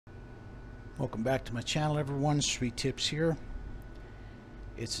Welcome back to my channel, everyone. Street Tips here.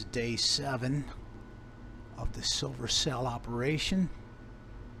 It's day 7 of the silver cell operation.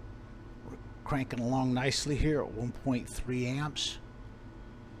 We're cranking along nicely here at 1.3 amps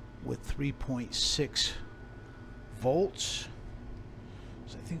with 3.6 volts.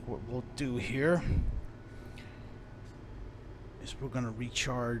 So I think what we'll do here is we're going to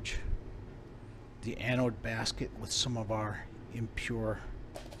recharge the anode basket with some of our impure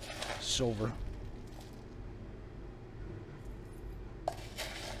silver.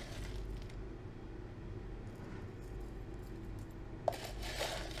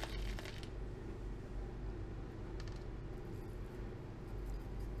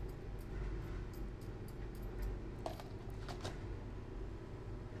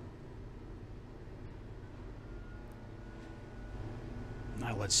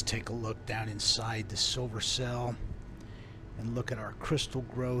 Now let's take a look down inside the silver cell and look at our crystal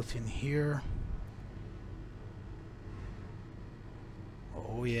growth in here.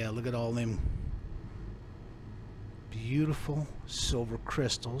 Oh yeah, look at all them beautiful silver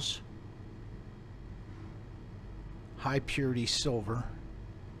crystals. High purity silver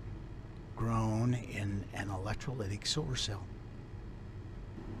grown in an electrolytic silver cell.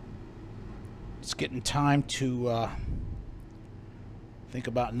 It's getting time to think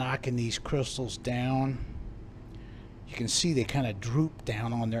about knocking these crystals down. You can see they kind of droop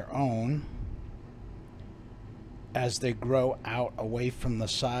down on their own as they grow out away from the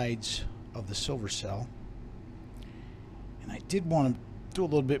sides of the silver cell. And I did want to do a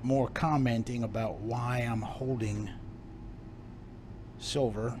little bit more commenting about why I'm holding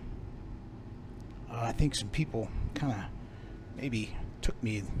silver. I think some people kind of maybe took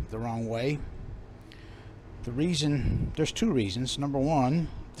me the wrong way. There's two reasons. Number one,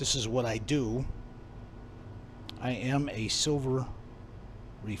 this is what I do. I am a silver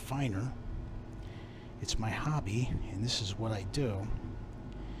refiner. It's my hobby, and this is what I do.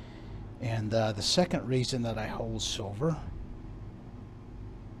 And the second reason that I hold silver,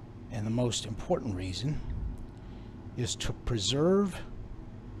 and the most important reason, is to preserve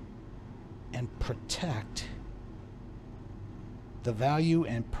and protect the value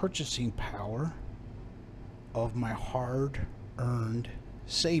and purchasing power of my hard-earned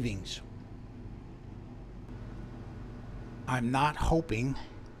savings. I'm not hoping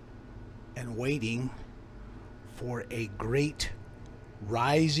and waiting for a great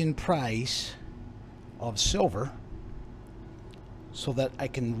rise in price of silver so that I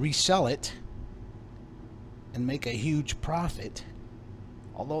can resell it and make a huge profit,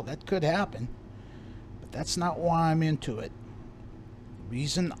 although that could happen, but that's not why I'm into it. The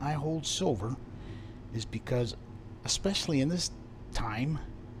reason I hold silver is because, especially in this time,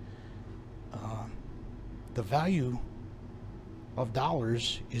 the value of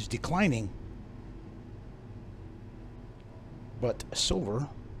dollars is declining, but silver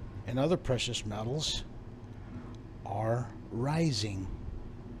and other precious metals are rising.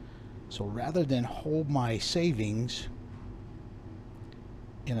 So rather than hold my savings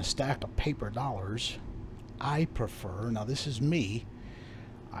in a stack of paper dollars, I prefer, now this is me,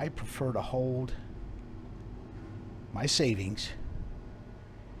 I prefer to hold my savings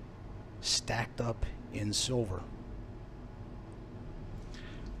stacked up in silver.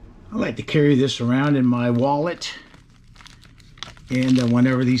 I like to carry this around in my wallet, and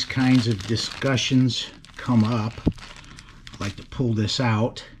whenever these kinds of discussions come up, I like to pull this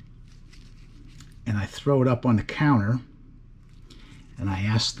out and I throw it up on the counter, and I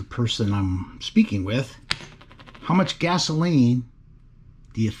ask the person I'm speaking with, how much gasoline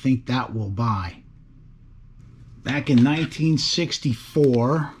do you think that will buy? Back in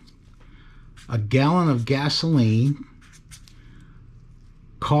 1964, a gallon of gasoline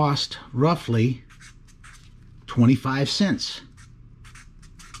cost roughly 25 cents.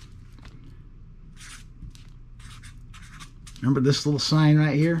 Remember this little sign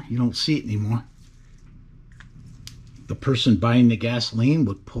right here? You don't see it anymore. The person buying the gasoline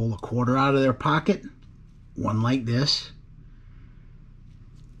would pull a quarter out of their pocket, one like this.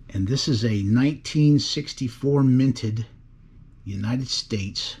 And this is a 1964 minted United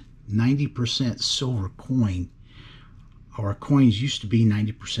States 90% silver coin. Our coins used to be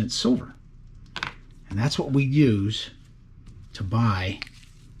 90% silver. And that's what we use to buy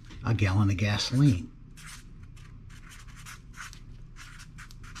a gallon of gasoline.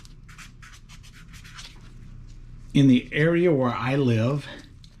 In the area where I live,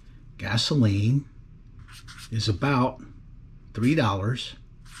 gasoline is about $3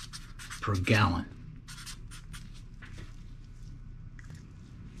 per gallon.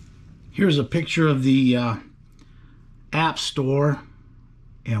 Here's a picture of the App Store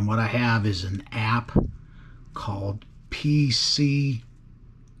And what I have is an app called PCGS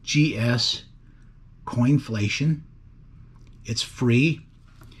Coinflation. It's free,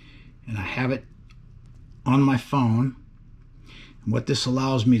 and I have it on my phone. And what this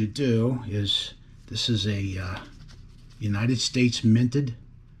allows me to do is, this is a United States minted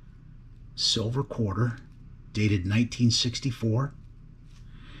silver quarter dated 1964,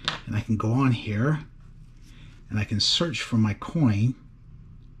 and I can go on here and I can search for my coin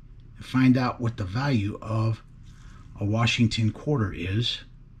and find out what the value of a Washington quarter is.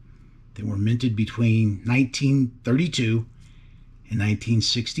 They were minted between 1932 and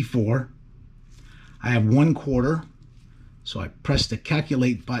 1964. I have one quarter, so I press the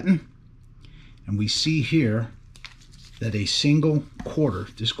calculate button, and we see here that a single quarter,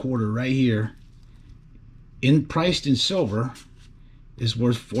 this quarter right here, priced in silver, is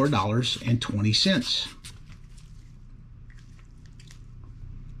worth $4.20.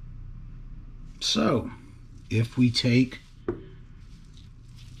 So if we take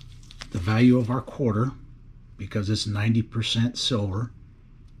the value of our quarter, because it's 90% silver,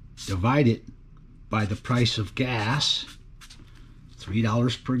 divide it by the price of gas,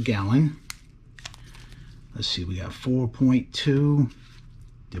 $3 per gallon. Let's see, we got 4.2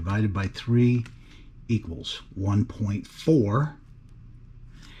 divided by 3 equals 1.4.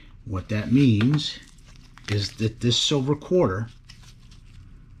 What that means is that this silver quarter,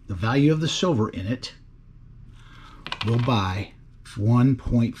 the value of the silver in it, will buy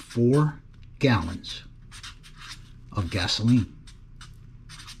 1.4 gallons of gasoline.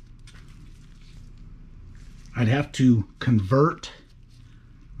 I'd have to convert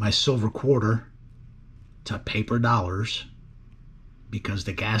my silver quarter to paper dollars, because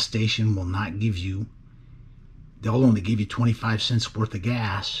the gas station will not give you, they'll only give you 25 cents worth of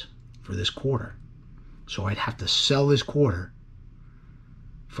gas for this quarter. So I'd have to sell this quarter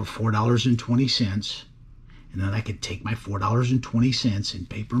for $4.20, and then I could take my $4.20 in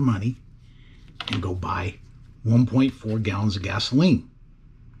paper money and go buy 1.4 gallons of gasoline.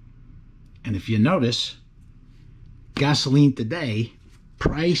 And if you notice, gasoline today,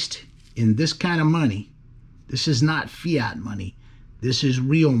 priced in this kind of money, this is not fiat money, this is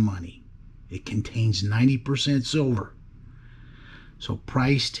real money. It contains 90% silver. So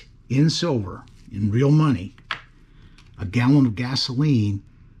priced in silver, in real money, a gallon of gasoline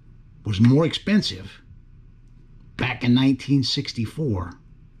was more expensive back in 1964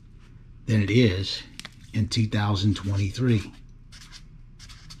 than it is in 2023.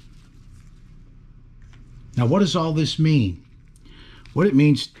 Now, what does all this mean? What it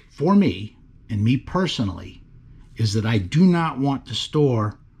means for me, and me personally, is that I do not want to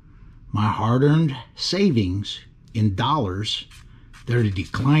store my hard-earned savings in dollars that are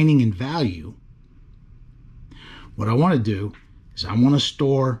declining in value. What I want to do is I want to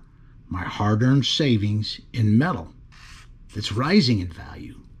store my hard-earned savings in metal that's rising in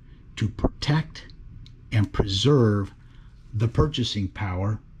value to protect and preserve the purchasing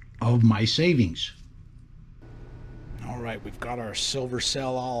power of my savings. All right, we've got our silver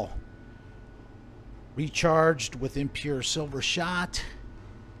cell all recharged with impure silver shot.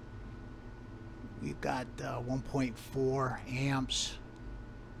 We've got 1.4 amps,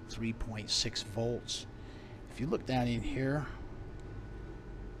 3.6 volts. If you look down in here,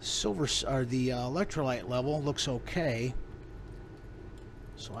 silver, or the electrolyte level looks okay,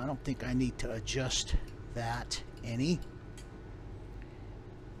 so I don't think I need to adjust that any.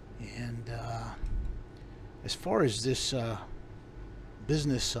 And as far as this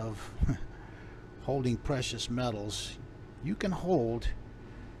business of holding precious metals, you can hold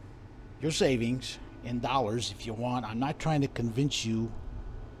your savings in dollars if you want. I'm not trying to convince you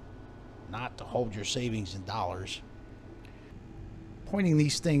not to hold your savings in dollars. Pointing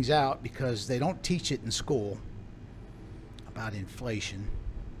these things out because they don't teach it in school about inflation.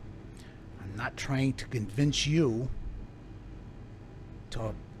 I'm not trying to convince you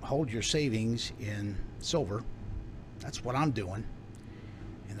to hold your savings in silver. That's what I'm doing.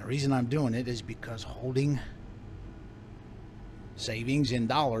 And the reason I'm doing it is because holding savings in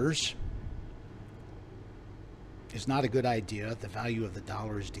dollars is not a good idea. The value of the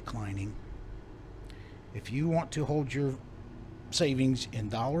dollar is declining. If you want to hold your savings in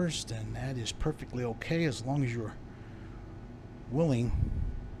dollars, then that is perfectly okay, as long as you're willing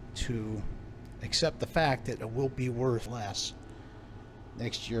to accept the fact that it will be worth less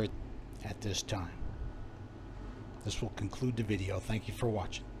next year at this time. This will conclude the video. Thank you for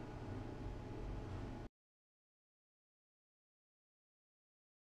watching.